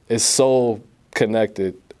people is so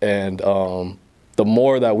connected. And the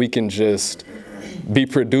more that we can just be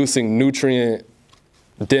producing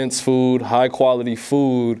nutrient-dense food, high-quality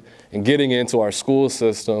food, and getting into our school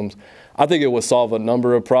systems, I think it would solve a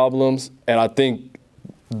number of problems. And I think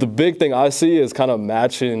the big thing I see is kind of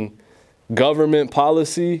matching government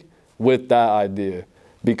policy with that idea.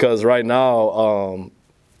 Because right now,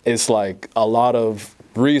 it's like a lot of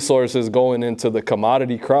resources going into the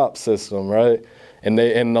commodity crop system, right? And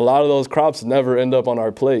a lot of those crops never end up on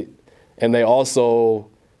our plate. And they also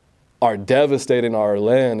are devastating our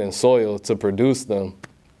land and soil to produce them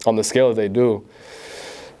on the scale that they do.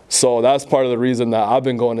 So that's part of the reason that I've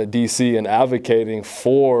been going to DC and advocating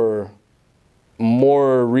for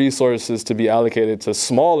more resources to be allocated to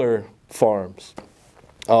smaller farms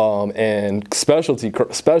and specialty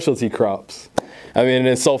crops. I mean,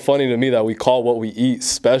 it's so funny to me that we call what we eat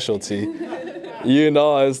specialty. You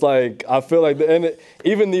know, it's like, I feel like,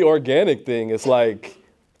 even the organic thing, it's like,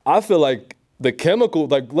 I feel like the chemical,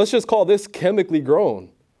 like, let's just call this chemically grown.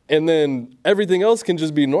 And then everything else can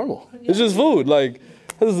just be normal. It's just food. Like,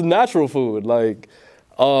 this is natural food. Like,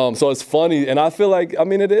 So it's funny, and I feel like, I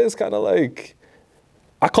mean, it is kind of like,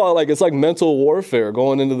 I call it like, it's like mental warfare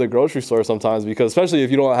going into the grocery store sometimes, because especially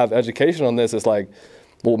if you don't have education on this, it's like,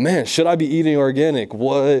 well, man, should I be eating organic?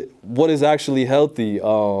 What is actually healthy?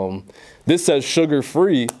 This says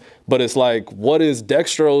sugar-free, but it's like, what is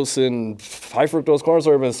dextrose and high fructose corn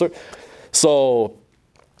syrup? So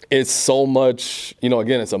it's so much, you know,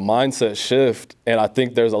 again, it's a mindset shift. And I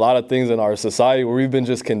think there's a lot of things in our society where we've been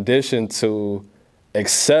just conditioned to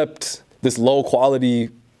accept this low quality,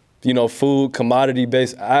 you know, food,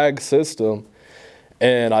 commodity-based ag system.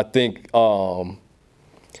 And I think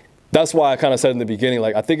that's why I kind of said in the beginning,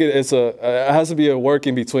 like, I think it has to be a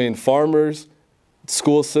working between farmers,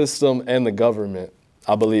 school system, and the government,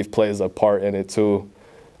 I believe plays a part in it too,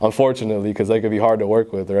 unfortunately, because they could be hard to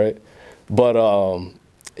work with, right? But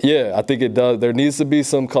yeah, I think it does. There needs to be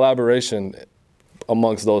some collaboration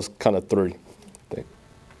amongst those kind of three. I think.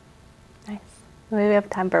 Nice. Maybe we have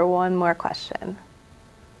time for one more question.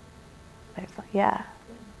 Yeah.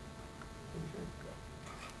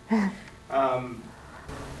 A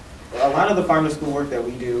lot of the farm to school work that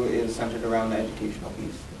we do is centered around the educational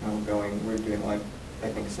piece. We're doing like, I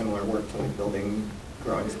think, similar work to like building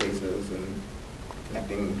growing spaces and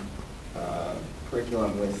connecting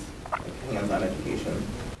curriculum with like, hands-on education.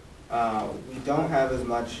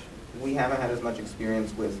 We haven't had as much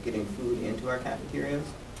experience with getting food into our cafeterias.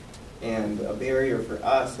 And a barrier for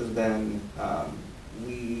us has been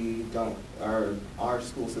our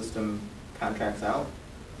school system contracts out.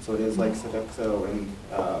 So it is like Sodexo and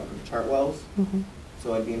Chartwells. Mm-hmm.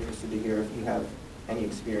 So I'd be interested to hear if you have any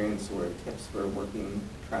experience or tips for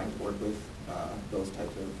trying to work with those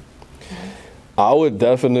types of. I would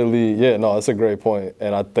definitely, yeah, no, that's a great point.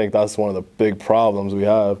 And I think that's one of the big problems we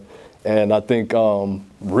have. And I think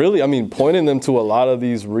really, I mean, pointing them to a lot of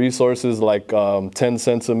these resources like 10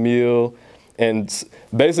 cents a meal and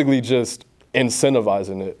basically just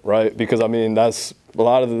incentivizing it, right? Because I mean, that's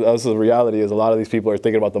the reality is a lot of these people are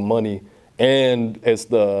thinking about the money and it's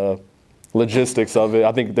the logistics of it.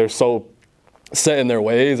 I think they're so set in their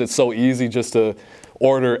ways. It's so easy just to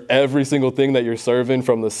order every single thing that you're serving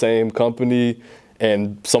from the same company,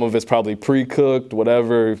 and some of it's probably pre-cooked,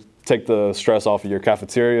 whatever, take the stress off of your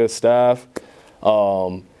cafeteria staff.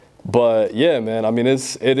 But yeah, man, I mean,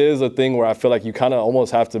 it is a thing where I feel like you kind of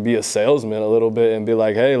almost have to be a salesman a little bit and be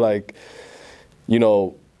like, hey, like, you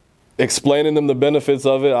know, explaining them the benefits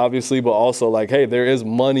of it, obviously, but also like, hey, there is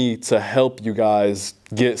money to help you guys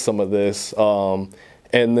get some of this. And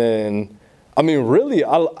then, I mean, really,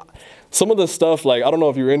 some of the stuff, like, I don't know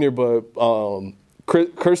if you're in here, but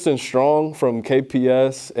Kirsten Strong from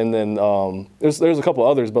KPS, and then there's a couple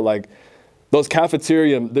others, but like those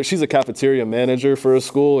she's a cafeteria manager for a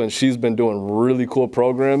school, and she's been doing really cool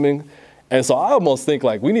programming. And so I almost think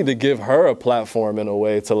like we need to give her a platform in a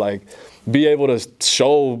way to like be able to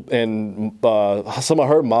show and some of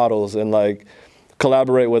her models and like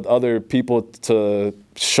collaborate with other people to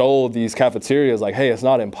show these cafeterias like, hey, it's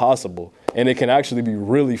not impossible. And it can actually be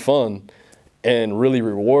really fun and really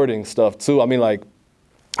rewarding stuff too. I mean, like,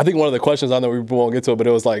 I think one of the questions, I know we won't get to it, but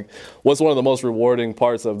it was like, what's one of the most rewarding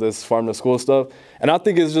parts of this farm to school stuff? And I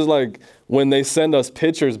think it's just like when they send us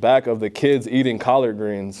pictures back of the kids eating collard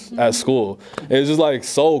greens at school. It's just like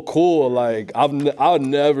so cool. Like I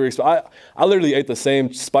literally ate the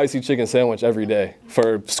same spicy chicken sandwich every day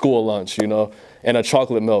for school lunch, you know, and a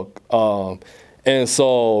chocolate milk. And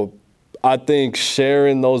so I think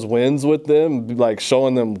sharing those wins with them, like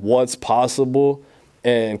showing them what's possible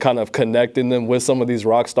and kind of connecting them with some of these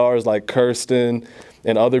rock stars like Kirsten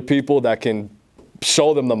and other people that can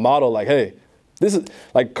show them the model, like, hey, this is,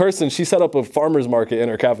 like Kirsten, she set up a farmer's market in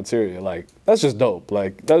her cafeteria. Like, that's just dope.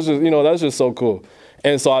 Like, that's just, you know, that's just so cool.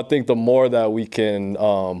 And so I think the more that we can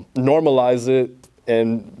normalize it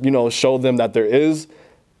and, you know, show them that there is,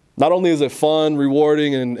 not only is it fun,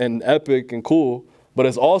 rewarding, and epic and cool, but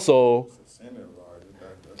it's also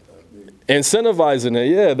incentivizing it.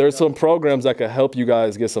 Yeah, there's some programs that could help you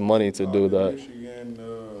guys get some money to do that. Michigan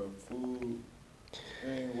food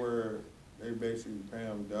thing where they basically pay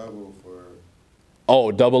them double for.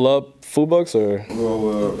 Oh, double up food bucks or?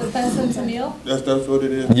 Well, the 10 cents a meal? That's what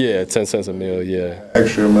it is. Yeah, 10 cents a meal. Yeah.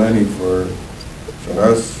 Extra money for. So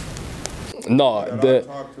that's. No, that I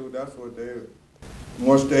talked to. That's what they.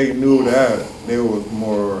 Once they knew that, they was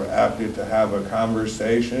more apt to have a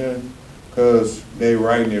conversation. Because they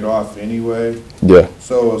writing it off anyway. Yeah.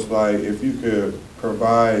 So it's like, if you could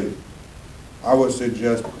provide, I would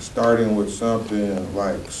suggest starting with something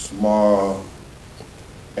like small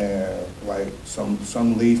and like some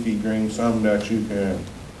leafy green, something that you can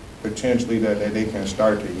potentially, that they can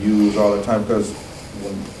start to use all the time. Because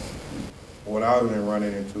what I've been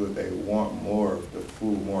running into is they want more of the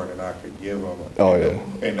food more than I could give them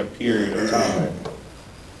in a period of time.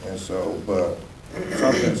 And so, but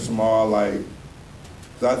something small like,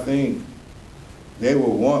 'cause I think they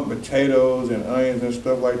would want potatoes and onions and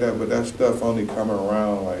stuff like that, but that stuff only come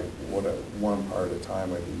around like one part of the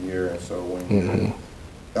time of the year. And so when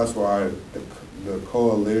that's why the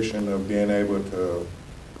coalition of being able to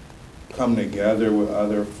come together with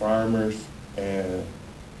other farmers and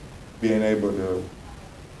being able to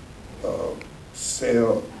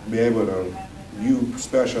sell, be able to, you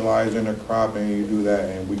specialize in a crop and you do that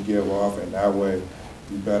and we give off, and that way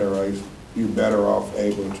you better off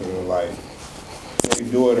able to, like, they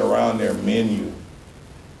do it around their menu,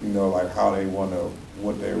 you know, like how they want to,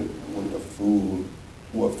 what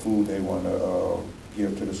food they want to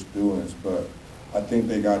give to the students. But I think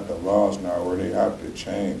they got the laws now where they have to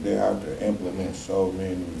change, they have to implement so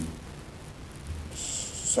many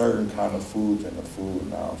certain kind of foods in the food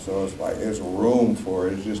now. So it's like, it's room for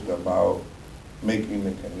it. It's just about making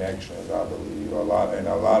the connections, I believe. A lot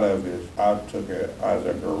of it, I took it as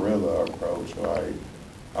a guerrilla approach. Like,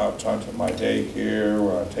 I'll talk to my daycare,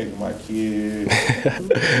 or I take my kids.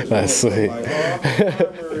 That's sweet. Like, oh, I'm a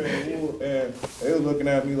farmer, and they were looking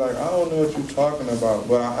at me like, I don't know what you're talking about.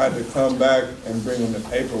 But I had to come back and bring them the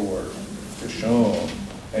paperwork to show them.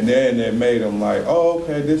 And then it made them like, oh,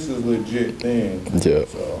 okay, this is a legit thing. Yeah.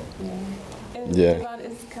 So. And Devon,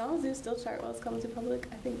 is Kalamazoo still Chartwell's Kalamazoo Public?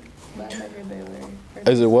 I think last I heard they were.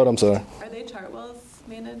 Is it what? I'm sorry. Are they Chartwell's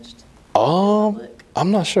managed?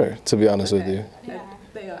 I'm not sure, to be honest with you. Yeah.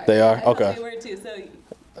 They are. They are? I thought Okay. They were too, so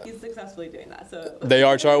he's successfully doing that. So They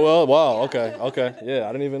are Chartwell? Wow, Yeah. okay. Yeah,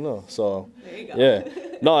 I didn't even know. So, there you go. yeah.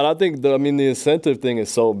 No, and I think, the incentive thing is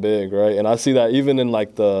so big, right? And I see that even in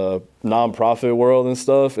like the nonprofit world and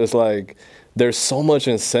stuff, it's like there's so much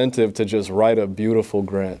incentive to just write a beautiful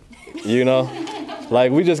grant, you know?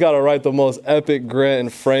 Like, we just got to write the most epic grant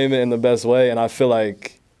and frame it in the best way. And I feel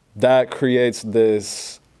like that creates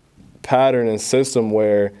this pattern and system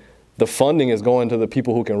where the funding is going to the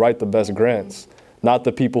people who can write the best grants, not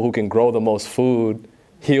the people who can grow the most food,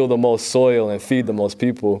 heal the most soil, and feed the most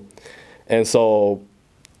people. And so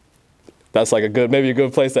that's like maybe a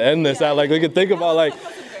good place to end this at. Like, we could think about like,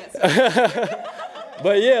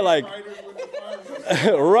 but yeah, like,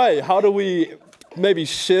 right, how do we maybe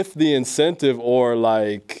shift the incentive or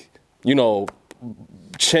like, you know,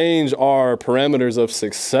 change our parameters of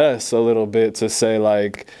success a little bit to say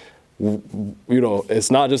like, you know, it's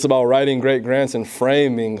not just about writing great grants and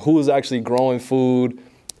framing who's actually growing food,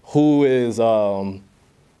 who is,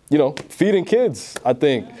 you know, feeding kids, I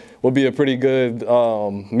think would be a pretty good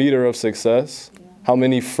meter of success. Yeah. How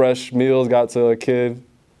many fresh meals got to a kid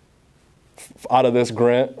out of this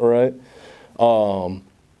grant, right?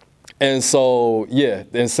 And so, yeah,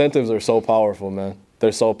 the incentives are so powerful, man.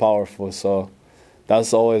 They're so powerful. So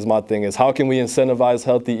that's always my thing is how can we incentivize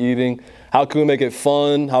healthy eating? How can we make it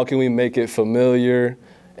fun? How can we make it familiar?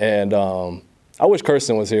 And I wish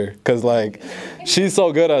Kirsten was here because, like, she's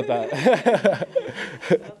so good at that.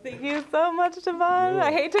 Well, thank you so much, Devon.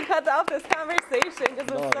 I hate to cut off this conversation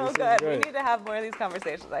because it's so good. We need to have more of these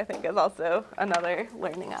conversations, I think, is also another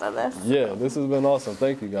learning out of this. Yeah, this has been awesome.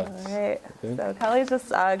 Thank you, guys. All right. Okay. So Kelly's just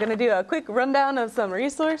going to do a quick rundown of some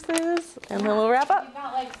resources, and then we'll wrap up. We've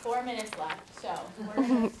got like 4 minutes left, so we're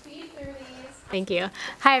going to speed through these. Thank you.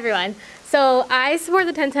 Hi, everyone. So I support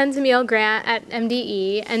the 10 cents a meal grant at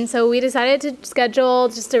MDE, and so we decided to schedule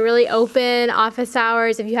just a really open office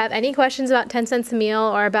hours. If you have any questions about 10 cents a meal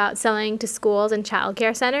or about selling to schools and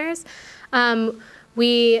childcare centers,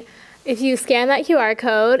 if you scan that QR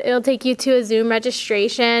code, it'll take you to a Zoom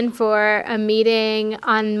registration for a meeting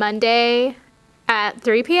on Monday at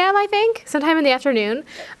 3 p.m., I think, sometime in the afternoon.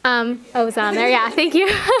 It's on there. Yeah, thank you.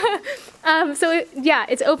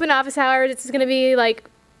 It's open office hours. It's going to be like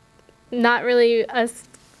not really a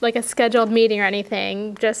scheduled meeting or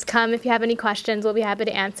anything. Just come if you have any questions. We'll be happy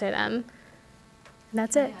to answer them. And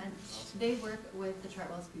that's it. And they work with the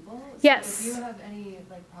Chartwell's people. So yes. If you have any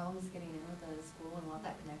problems getting in with the school and want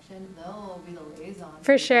that connection, they'll be the liaison.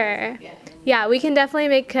 For sure. Yeah, we can definitely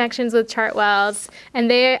make connections with Chartwell's,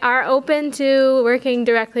 and they are open to working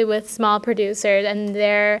directly with small producers, and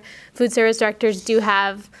their food service directors do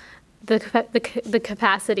have the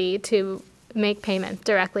capacity to make payments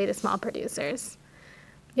directly to small producers.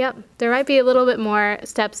 Yep, there might be a little bit more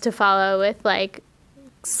steps to follow with like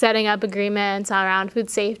setting up agreements around food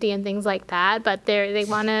safety and things like that, but they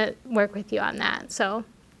want to work with you on that. So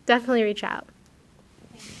definitely reach out.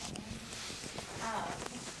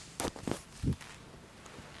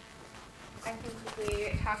 I think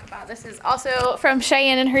quickly talk about. This is also from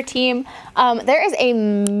Cheyenne and her team. There is a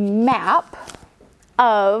map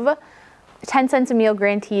of 10 cents a meal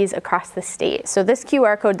grantees across the state. So this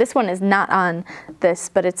QR code, this one is not on this,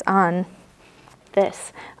 but it's on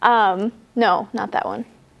this. No, not that one.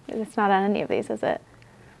 It's not on any of these, is it?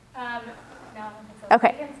 No, I don't think so.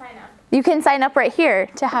 Okay. You can sign up. You can sign up right here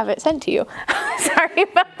to have it sent to you. Sorry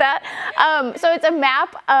about that. So it's a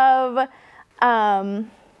map of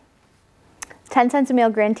 10 cents a meal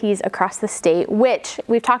grantees across the state, which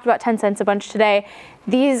we've talked about 10 cents a bunch today.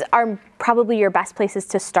 These are probably your best places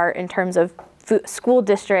to start in terms of school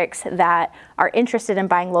districts that are interested in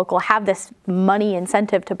buying local, have this money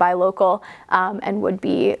incentive to buy local, and would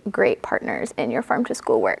be great partners in your farm to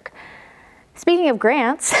school work. Speaking of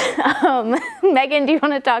grants, Megan, do you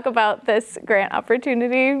want to talk about this grant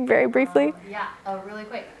opportunity very briefly? Yeah, really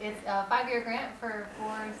quick. It's a 5-year grant for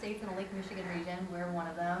 4 states in the Lake Michigan region. We're one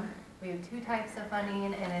of them. We have 2 types of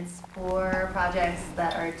funding, and it's for projects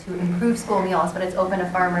that are to improve school meals, but it's open to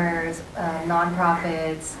farmers,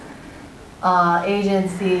 nonprofits,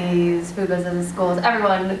 agencies, food businesses, schools.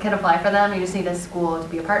 Everyone can apply for them. You just need a school to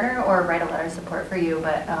be a partner or write a letter of support for you,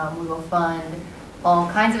 but we will fund all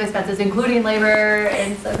kinds of expenses, including labor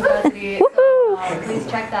in some capacity. So, please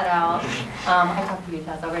check that out. I talked to you,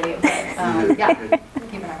 Tess, already, but yeah, keep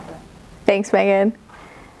an eye on that. Thanks, Megan.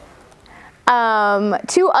 2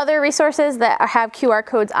 other resources that have QR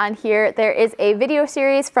codes on here. There is a video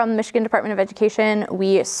series from the Michigan Department of Education.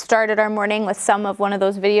 We started our morning with some of one of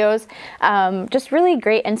those videos. Just really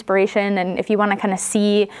great inspiration, and if you want to kind of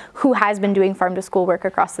see who has been doing farm to school work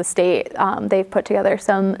across the state, they've put together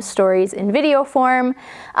some stories in video form.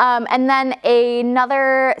 And then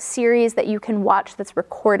another series that you can watch that's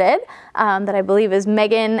recorded, that I believe is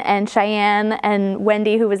Megan and Cheyenne and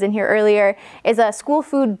Wendy, who was in here earlier, is a school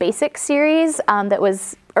food basics series that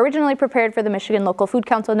was originally prepared for the Michigan Local Food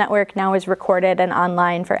Council Network, now is recorded and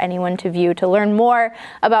online for anyone to view to learn more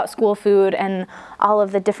about school food and all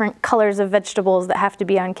of the different colors of vegetables that have to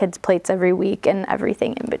be on kids' plates every week and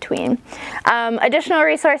everything in between. Additional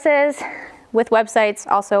resources with websites,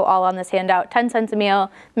 also all on this handout: 10 cents a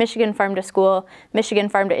meal, Michigan Farm to School, Michigan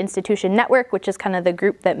Farm to Institution Network, which is kind of the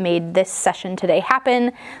group that made this session today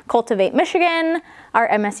happen, Cultivate Michigan, our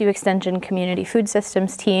MSU Extension Community Food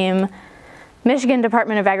Systems team, Michigan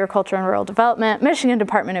Department of Agriculture and Rural Development, Michigan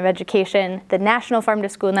Department of Education, the National Farm to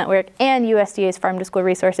School Network, and USDA's Farm to School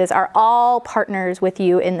Resources are all partners with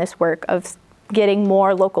you in this work of getting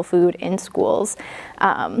more local food in schools.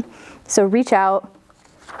 So reach out.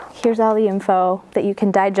 Here's all the info that you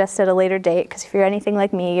can digest at a later date, because if you're anything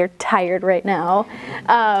like me, you're tired right now.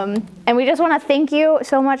 And we just want to thank you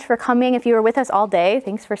so much for coming. If you were with us all day,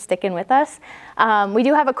 thanks for sticking with us. We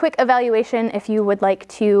do have a quick evaluation if you would like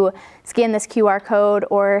to scan this QR code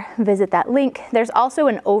or visit that link. There's also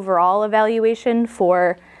an overall evaluation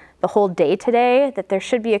for the whole day today, that there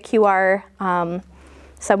should be a QR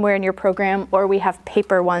somewhere in your program, or we have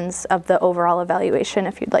paper ones of the overall evaluation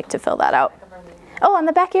if you'd like to fill that out. Oh, on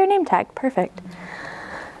the back of your name tag. Perfect.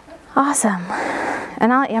 Awesome.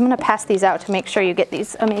 And I'm going to pass these out to make sure you get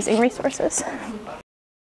these amazing resources.